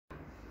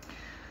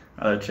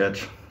Hello,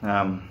 church.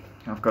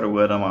 I've got a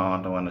word on my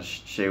heart I want to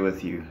share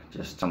with you.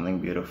 Just something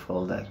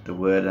beautiful that the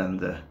word and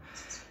the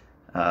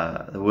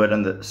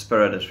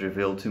Spirit has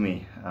revealed to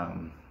me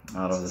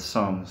out of the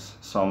Psalms.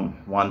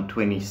 Psalm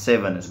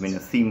 127 has been a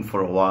theme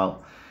for a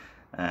while,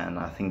 and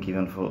I think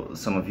even for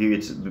some of you,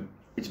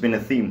 it's been a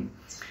theme.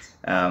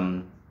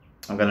 I'm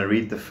going to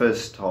read the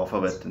first half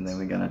of it, and then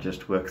we're going to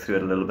just work through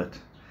it a little bit.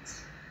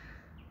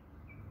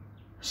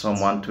 Psalm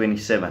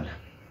 127.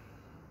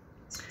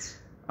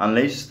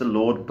 Unless the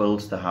Lord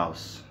builds the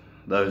house,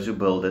 those who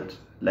build it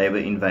labor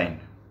in vain.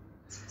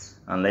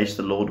 Unless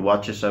the Lord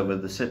watches over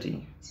the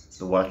city,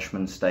 the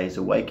watchman stays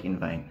awake in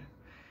vain.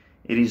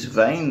 It is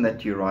vain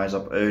that you rise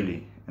up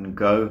early and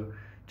go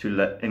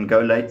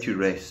late to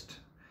rest,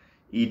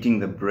 eating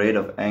the bread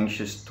of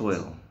anxious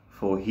toil,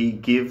 for he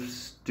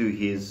gives to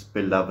his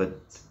beloved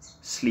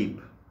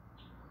sleep.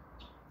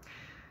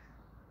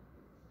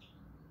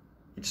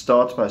 It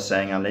starts by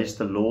saying, unless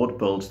the Lord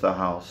builds the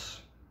house,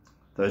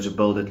 those who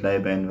build it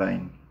labor in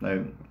vain.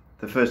 Now,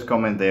 the first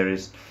comment there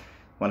is,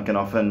 one can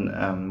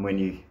often, when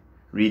you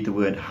read the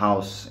word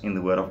house in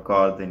the Word of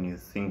God, then you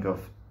think of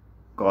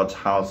God's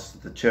house,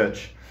 the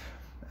church.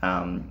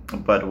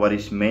 But what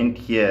is meant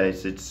here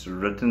is it's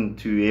written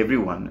to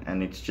everyone,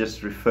 and it's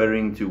just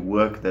referring to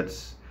work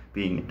that's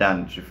being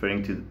done. It's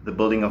referring to the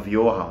building of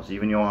your house,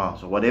 even your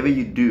house, or whatever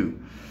you do,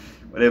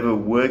 whatever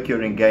work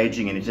you're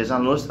engaging in. It says,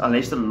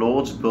 unless the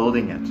Lord's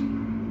building it,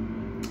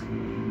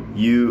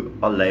 you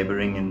are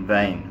laboring in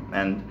vain.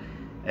 And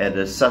it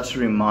is such a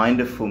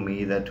reminder for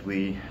me that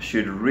we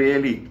should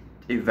really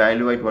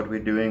evaluate what we're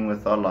doing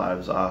with our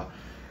lives, our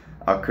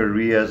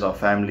careers, our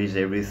families,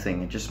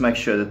 everything, and just make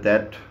sure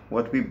that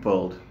what we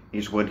build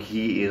is what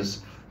He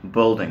is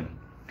building.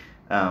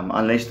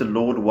 Unless the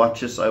Lord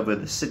watches over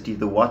the city,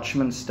 the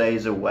watchman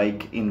stays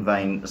awake in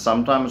vain.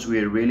 Sometimes we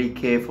really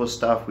care for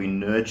stuff, we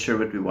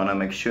nurture it, we want to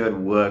make sure it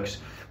works,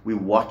 we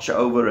watch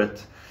over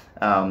it,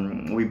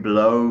 we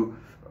blow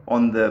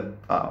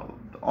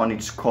on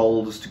its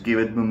coals to give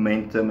it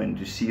momentum and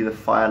to see the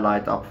fire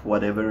light up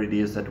whatever it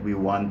is that we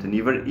want. And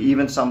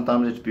even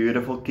sometimes it's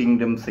beautiful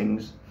kingdom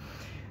things,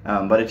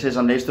 but it says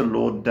unless the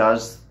Lord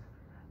does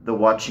the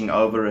watching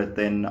over it,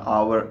 then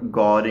our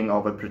guarding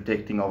of it,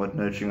 protecting of it,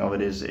 nurturing of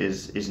it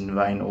is in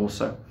vain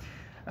also.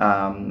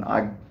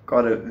 I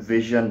got a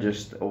vision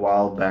just a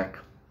while back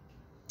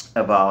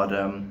about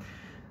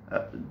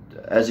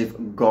as if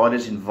God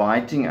is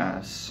inviting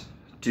us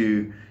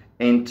to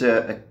enter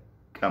a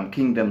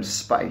kingdom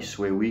space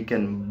where we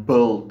can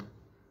build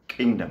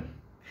kingdom.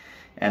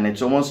 And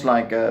it's almost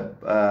like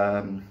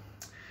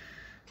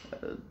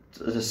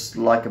just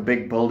like a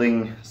big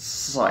building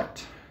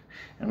site,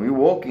 and we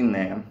walk in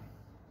there,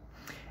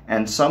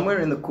 and somewhere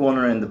in the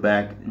corner in the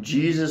back,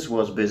 Jesus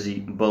was busy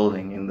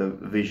building. In the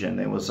vision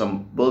there was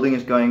some building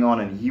is going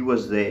on, and He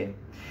was there.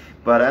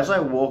 But as I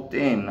walked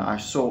in, I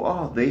saw,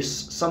 oh, there's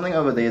something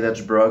over there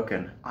that's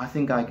broken. I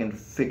think I can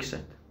fix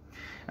it.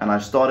 And I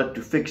started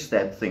to fix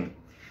that thing.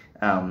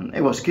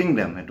 It was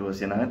kingdom. It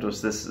was, it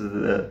was this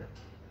the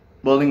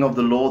building of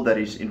the Lord that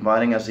He's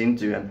inviting us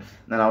into, and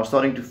then I was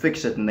starting to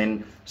fix it. And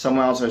then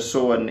somewhere else I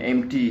saw an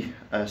empty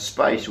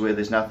space where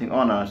there's nothing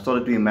on, and I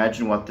started to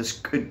imagine what this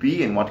could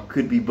be and what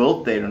could be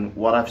built there, and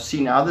what I've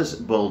seen others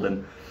build,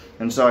 and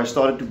so I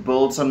started to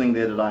build something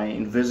there that I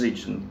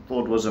envisaged and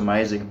thought was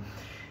amazing.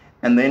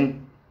 And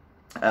then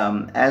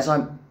as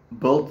I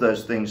built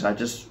those things, I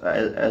just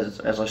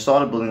as I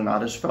started building them, I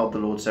just felt the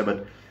Lord say,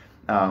 but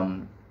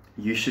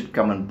you should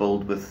come and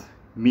build with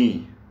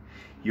me.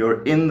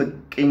 You're in the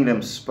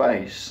kingdom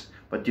space,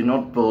 but you're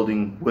not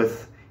building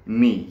with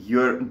me.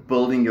 You're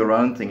building your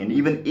own thing. And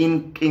even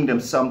in kingdom,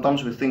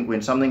 sometimes we think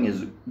when something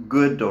is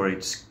good, or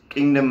it's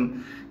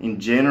kingdom in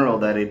general,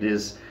 that it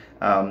is,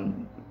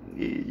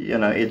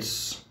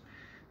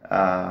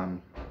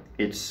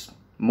 it's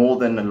more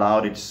than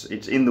allowed. It's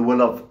in the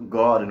will of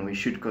God, and we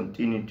should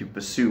continue to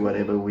pursue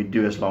whatever we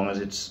do as long as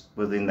it's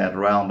within that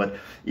realm. But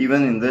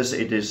even in this,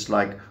 it is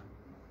like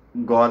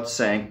God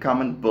saying,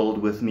 come and build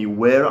with me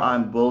where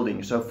I'm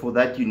building. So for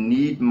that, you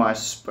need my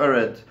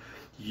Spirit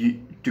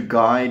to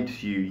guide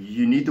you.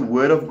 You need the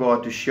Word of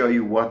God to show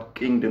you what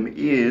kingdom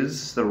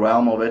is, the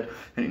realm of it,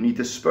 and you need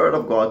the Spirit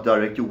of God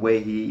direct you where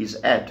He is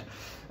at,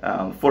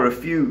 for a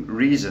few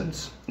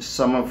reasons.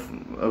 Some of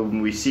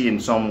we see in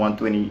Psalm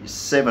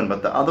 127,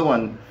 but the other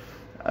one,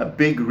 a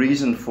big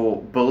reason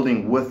for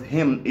building with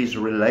Him, is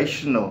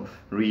relational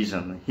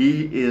reason.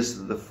 He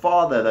is the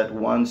Father that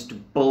wants to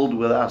build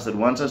with us, that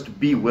wants us to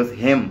be with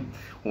Him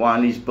while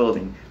He's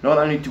building. Not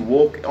only to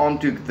walk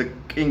onto the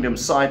kingdom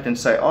site and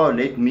say, oh,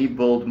 let me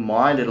build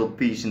my little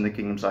piece in the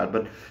kingdom site,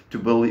 but to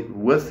build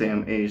with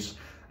Him is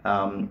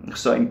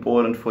so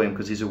important for Him,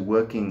 because He's a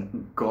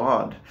working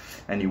God,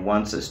 and He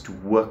wants us to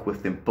work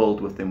with Him,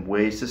 build with Him.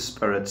 Where's the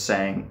Spirit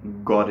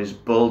saying God is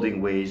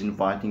building, where He's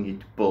inviting you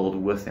to build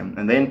with Him?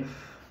 And then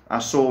I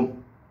saw,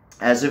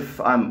 as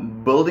if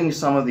I'm building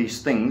some of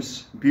these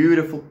things,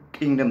 beautiful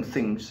kingdom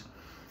things,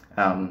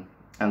 and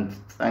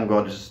thank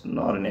God it's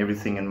not in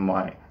everything in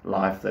my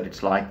life that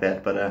it's like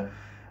that, but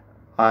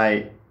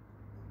I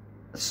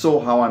saw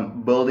how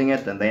I'm building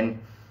it, and then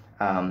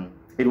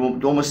it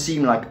will almost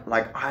seem like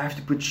I have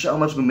to put so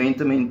much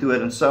momentum into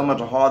it and so much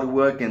hard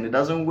work, and it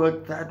doesn't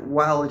work that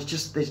well. It's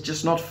just, there's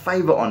just not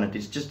favor on it.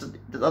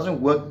 It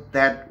doesn't work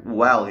that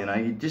well, you know.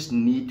 You just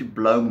need to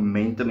blow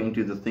momentum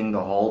into the thing the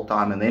whole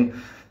time, and then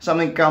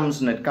something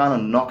comes and it kind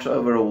of knocks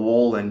over a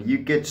wall, and you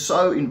get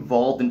so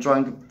involved in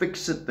trying to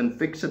fix it and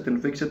fix it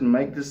and fix it and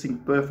make this thing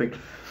perfect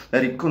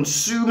that it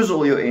consumes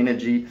all your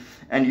energy,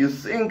 and you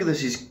think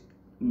this is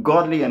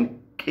godly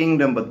and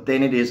kingdom, but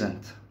then it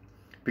isn't.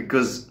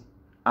 Because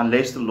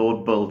unless the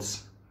Lord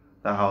builds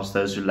the house,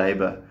 those who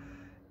labor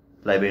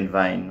in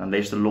vain.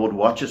 Unless the Lord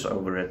watches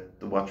over it,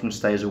 the watchman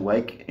stays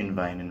awake in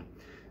vain. And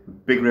a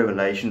big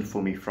revelation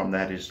for me from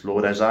that is,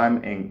 Lord, as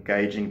I'm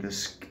engaging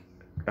this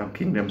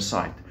kingdom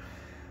site,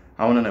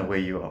 I want to know where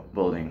you are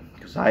building.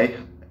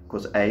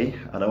 Because A,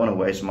 I don't want to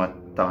waste my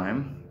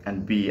time,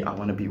 and B, I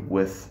want to be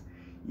with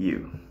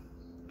you.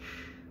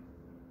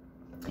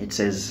 It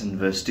says in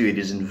verse 2, it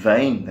is in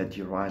vain that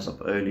you rise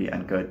up early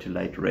and go to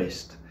late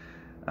rest.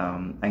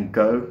 And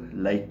go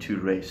late to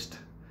rest.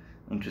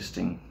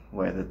 Interesting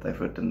way that they've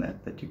written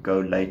that you go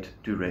late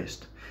to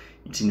rest.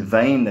 It's in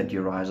vain that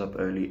you rise up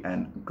early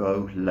and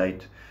go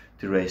late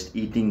to rest,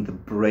 eating the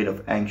bread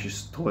of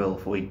anxious toil,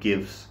 for he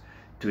gives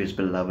to his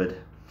beloved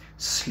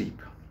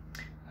sleep.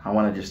 I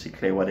want to just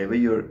declare, whatever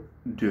you're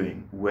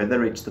doing,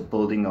 whether it's the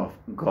building of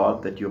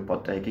God that you're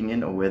partaking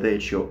in, or whether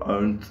it's your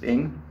own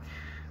thing,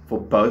 for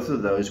both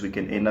of those we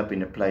can end up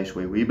in a place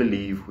where we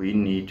believe we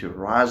need to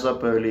rise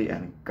up early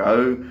and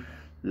go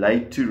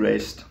late to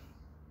rest,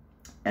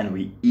 and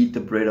we eat the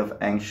bread of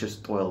anxious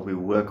toil. We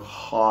work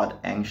hard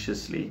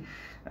anxiously,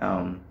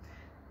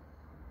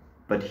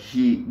 but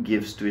he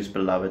gives to his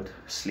beloved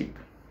sleep.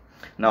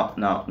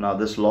 Now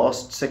this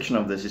last section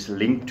of this is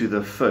linked to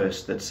the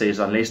first that says,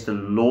 unless the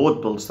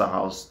Lord builds the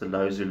house,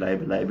 those who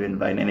labor in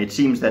vain. And it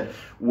seems that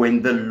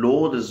when the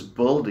Lord is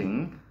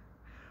building,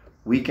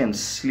 we can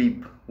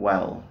sleep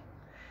well.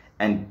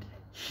 And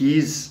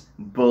his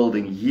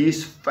building,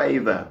 his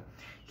favor,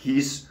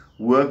 his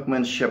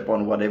workmanship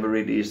on whatever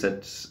it is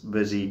that's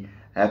busy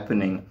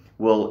happening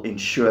will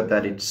ensure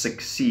that it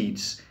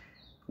succeeds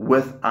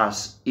with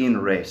us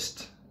in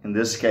rest. In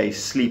this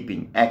case,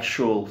 sleeping,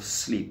 actual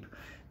sleep.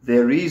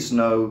 There is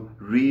no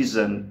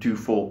reason to,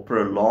 for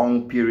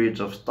prolonged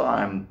periods of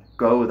time,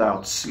 go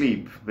without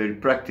sleep, very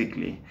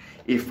practically,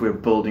 if we're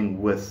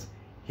building with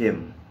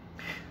him.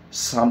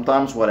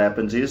 Sometimes what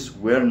happens is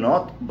we're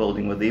not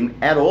building with him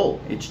at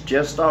all. It's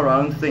just our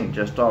own thing,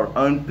 just our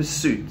own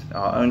pursuit,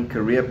 our own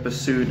career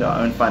pursuit, our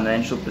own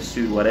financial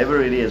pursuit,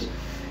 whatever it is,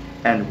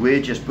 and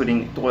we're just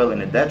putting toil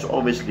in it. That's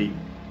obviously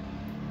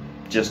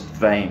just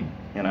vain,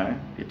 you know.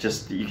 It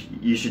just,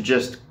 you should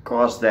just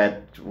cast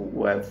that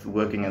with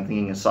working and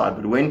thinking aside.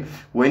 But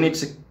when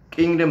it's a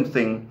kingdom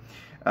thing,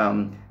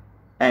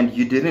 and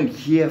you didn't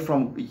hear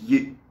from,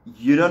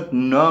 you don't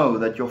know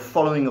that your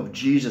following of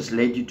Jesus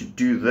led you to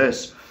do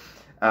this,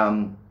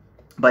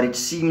 but it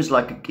seems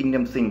like a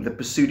kingdom thing, the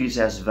pursuit is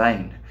as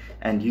vain,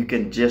 and you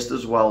can just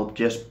as well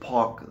just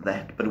park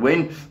that. But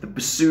when the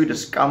pursuit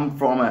has come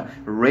from a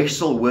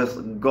wrestle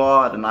with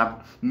God, and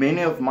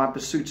many of my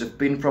pursuits have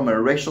been from a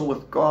wrestle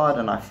with God,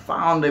 and I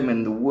found him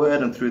in the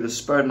Word and through the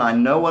Spirit, and I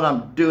know what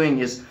I'm doing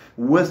is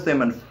with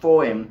him and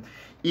for him,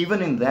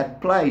 even in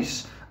that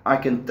place, I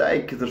can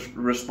take the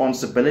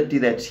responsibility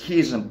that's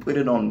his and put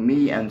it on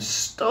me, and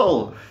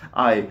still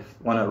I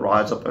want to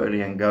rise up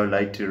early and go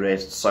late to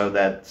rest, so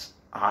that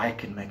I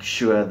can make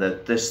sure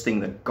that this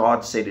thing that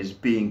God said is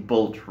being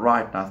built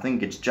right. And I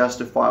think it's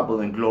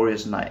justifiable and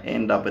glorious, and I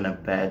end up in a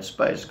bad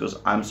space because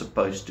I'm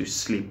supposed to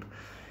sleep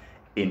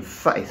in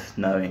faith,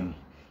 knowing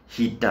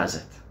he does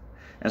it.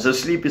 And so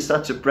sleep is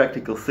such a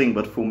practical thing.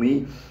 But for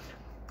me,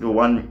 the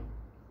one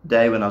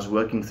day when I was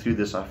working through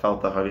this, I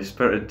felt the Holy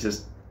Spirit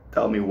just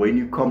tell me, when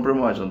you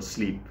compromise on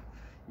sleep,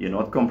 you're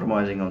not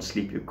compromising on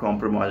sleep, you're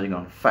compromising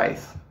on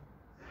faith.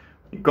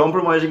 You're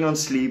compromising on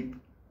sleep,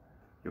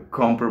 you're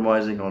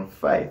compromising on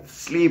faith.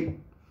 Sleep,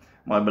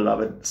 my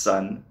beloved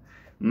son.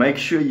 Make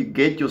sure you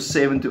get your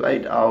 7 to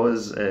 8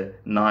 hours a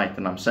night.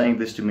 And I'm saying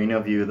this to many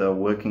of you that are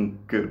working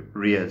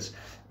careers.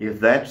 If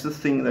that's the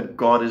thing that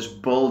God is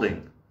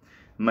building,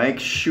 make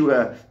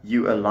sure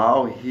you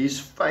allow his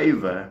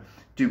favor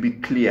to be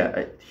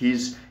clear.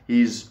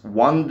 His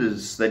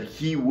wonders that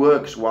he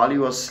works while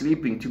you are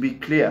sleeping to be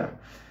clear.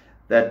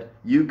 That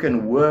you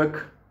can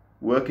work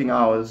working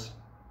hours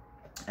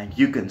and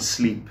you can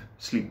sleep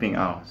sleeping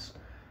hours.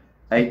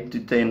 8 to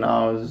 10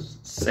 hours,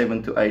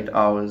 7 to 8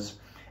 hours,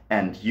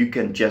 and you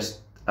can just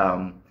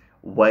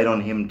wait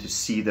on him to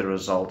see the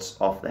results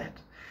of that.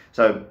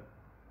 So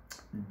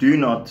do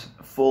not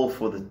fall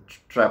for the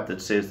trap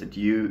that says that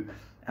you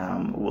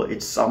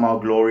it's somehow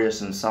glorious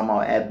and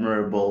somehow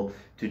admirable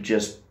to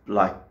just,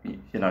 like,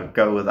 you know,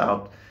 go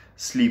without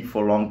sleep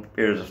for long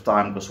periods of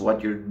time, because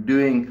what you're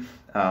doing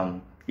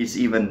is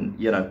even,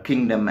 you know,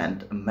 kingdom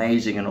and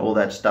amazing and all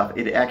that stuff.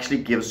 It actually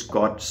gives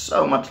God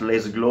so much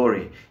less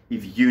glory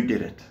if you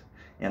did it,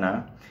 you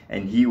know.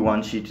 And he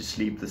wants you to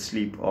sleep the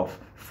sleep of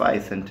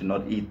faith and to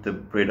not eat the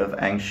bread of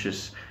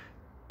anxious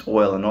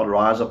toil and not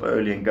rise up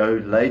early and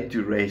go late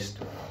to rest,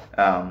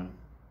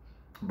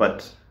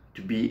 but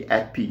to be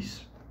at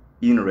peace,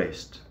 in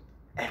rest,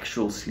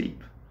 actual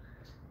sleep,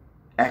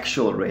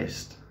 actual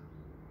rest,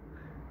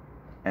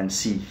 and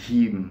see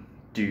Him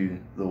do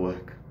the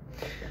work.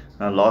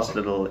 Last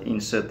little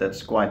insert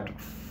that's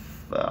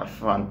I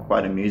find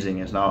quite amusing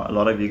is, now a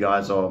lot of you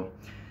guys are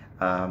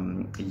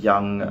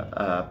young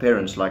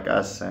parents like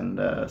us,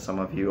 and some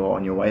of you are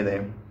on your way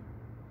there,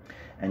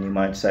 and you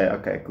might say,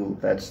 okay, cool,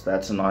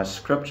 that's a nice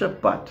scripture,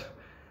 but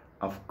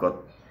I've got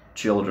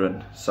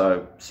children,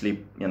 so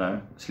sleep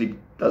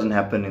doesn't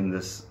happen in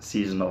this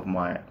season of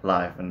my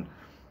life, and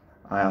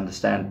I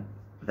understand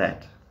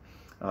that.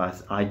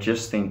 I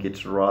just think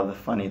it's rather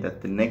funny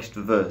that the next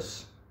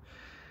verse,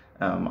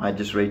 I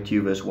just read to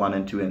you verse 1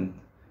 and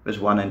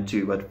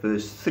 2, but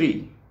verse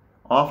 3,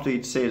 after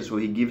it says, well,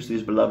 He gives to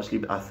His beloved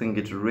sleep, I think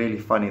it's really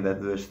funny that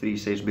verse 3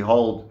 says,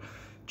 behold,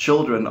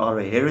 children are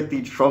a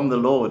heritage from the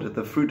Lord,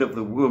 the fruit of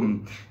the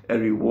womb a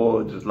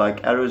reward.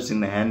 Like arrows in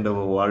the hand of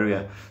a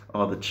warrior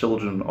are the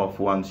children of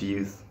one's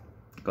youth.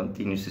 He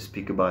continues to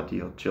speak about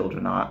your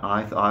children.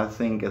 I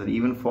think that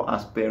even for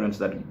us parents,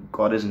 that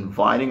God is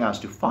inviting us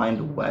to find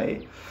a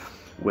way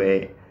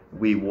where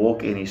we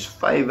walk in His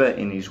favor,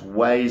 in His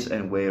ways,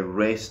 and where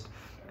rest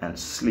and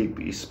sleep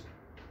is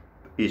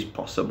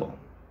possible.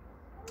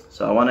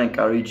 So I want to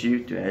encourage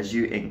you to, as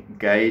you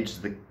engage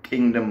the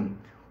kingdom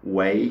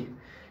way,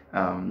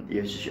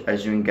 as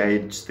you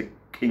engage the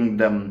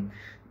kingdom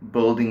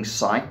building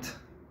site,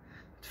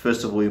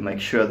 first of all, you make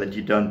sure that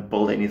you don't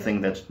build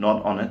anything that's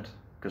not on it,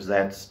 because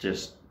that's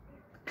just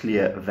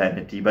clear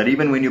vanity. But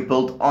even when you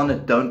build on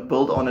it, don't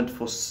build on it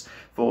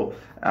for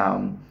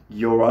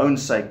your own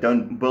sake.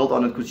 Don't build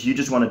on it because you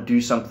just want to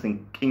do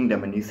something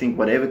kingdom, and you think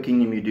whatever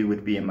kingdom you do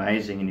would be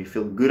amazing, and you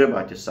feel good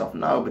about yourself.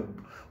 No, but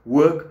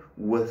work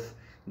with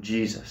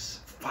Jesus.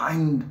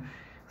 Find,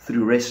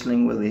 through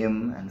wrestling with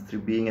Him and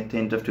through being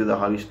attentive to the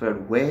Holy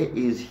Spirit, where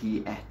is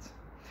He at,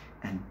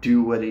 and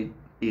do what it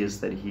is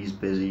that He's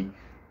busy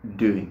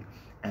doing.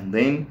 And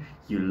then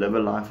you live a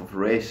life of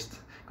rest,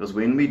 because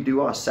when we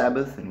do our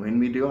Sabbath and when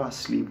we do our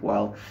sleep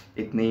well,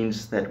 it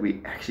means that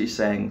we're actually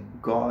saying,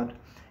 God,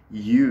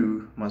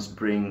 You must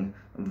bring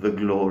the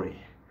glory,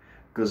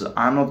 because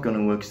I'm not going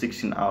to work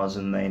 16 hours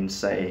and then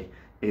say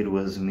it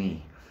was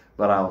me,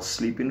 but I'll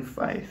sleep in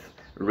faith,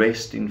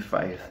 rest in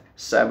faith,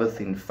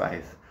 Sabbath in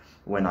faith,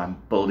 when I'm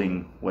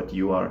building what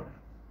You are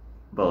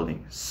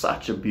building.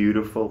 Such a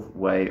beautiful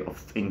way of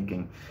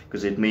thinking,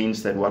 because it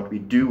means that what we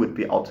do would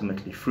be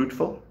ultimately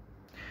fruitful,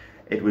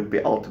 it would be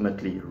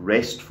ultimately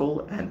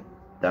restful and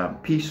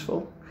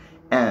peaceful,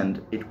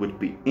 and it would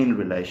be in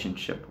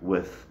relationship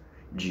with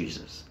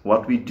Jesus.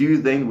 What we do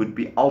then would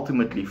be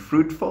ultimately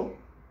fruitful,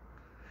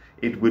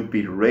 it would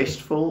be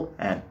restful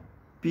and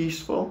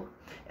peaceful,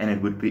 and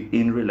it would be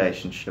in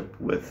relationship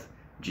with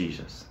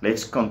Jesus.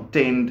 Let's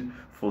contend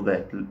for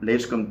that.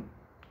 Let's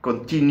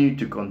continue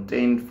to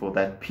contend for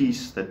that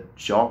peace that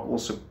Jacques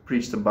also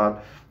preached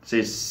about. It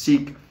says,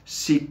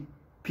 seek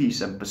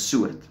peace and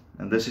pursue it.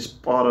 And this is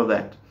part of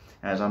that.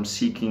 As I'm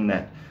seeking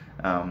that,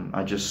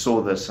 I just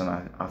saw this, and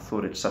I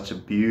thought it's such a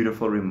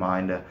beautiful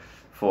reminder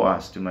for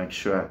us to make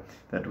sure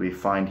that we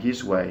find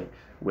His way,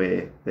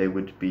 where there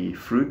would be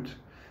fruit,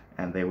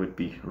 and there would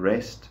be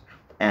rest,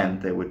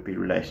 and there would be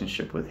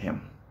relationship with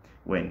Him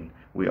when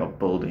we are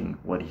building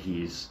what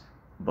He's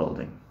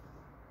building.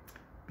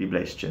 Be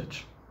blessed,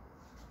 church.